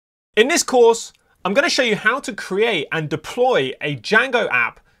In this course, I'm going to show you how to create and deploy a Django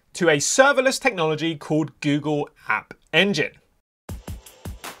app to a serverless technology called Google App Engine.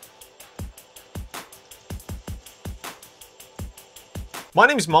 My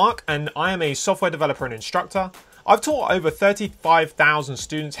name is Mark and I am a software developer and instructor. I've taught over 35,000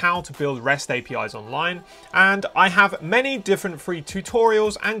 students how to build REST APIs online, and I have many different free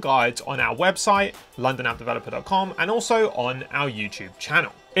tutorials and guides on our website, londonappdeveloper.com, and also on our YouTube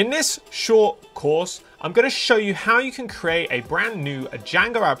channel. In this short course, I'm going to show you how you can create a brand new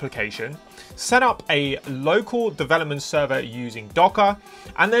Django application, set up a local development server using Docker,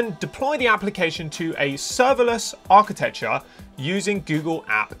 and then deploy the application to a serverless architecture using Google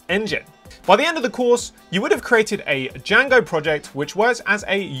App Engine. By the end of the course, you would have created a Django project which works as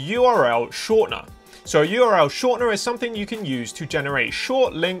a URL shortener. So a URL shortener is something you can use to generate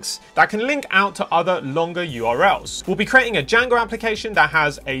short links that can link out to other longer URLs. We'll be creating a Django application that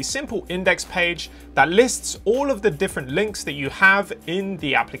has a simple index page that lists all of the different links that you have in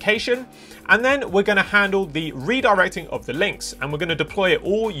the application. And then we're going to handle the redirecting of the links, and we're going to deploy it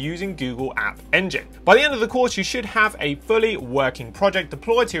all using Google App Engine. By the end of the course, you should have a fully working project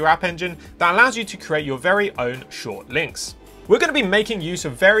deployed to your App Engine that allows you to create your very own short links. We're going to be making use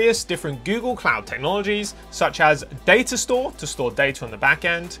of various different Google Cloud technologies, such as Datastore to store data on the back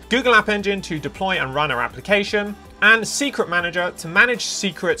end, Google App Engine to deploy and run our application, and Secret Manager to manage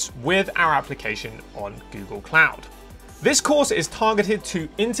secrets with our application on Google Cloud. This course is targeted to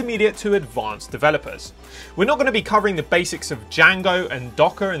intermediate to advanced developers. We're not going to be covering the basics of Django and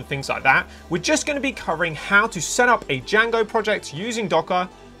Docker and things like that. We're just going to be covering how to set up a Django project using Docker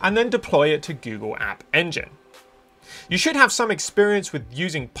and then deploy it to Google App Engine. You should have some experience with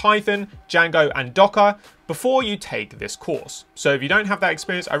using Python, Django, and Docker before you take this course. So if you don't have that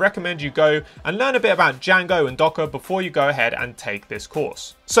experience, I recommend you go and learn a bit about Django and Docker before you go ahead and take this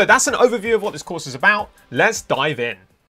course. So that's an overview of what this course is about. Let's dive in.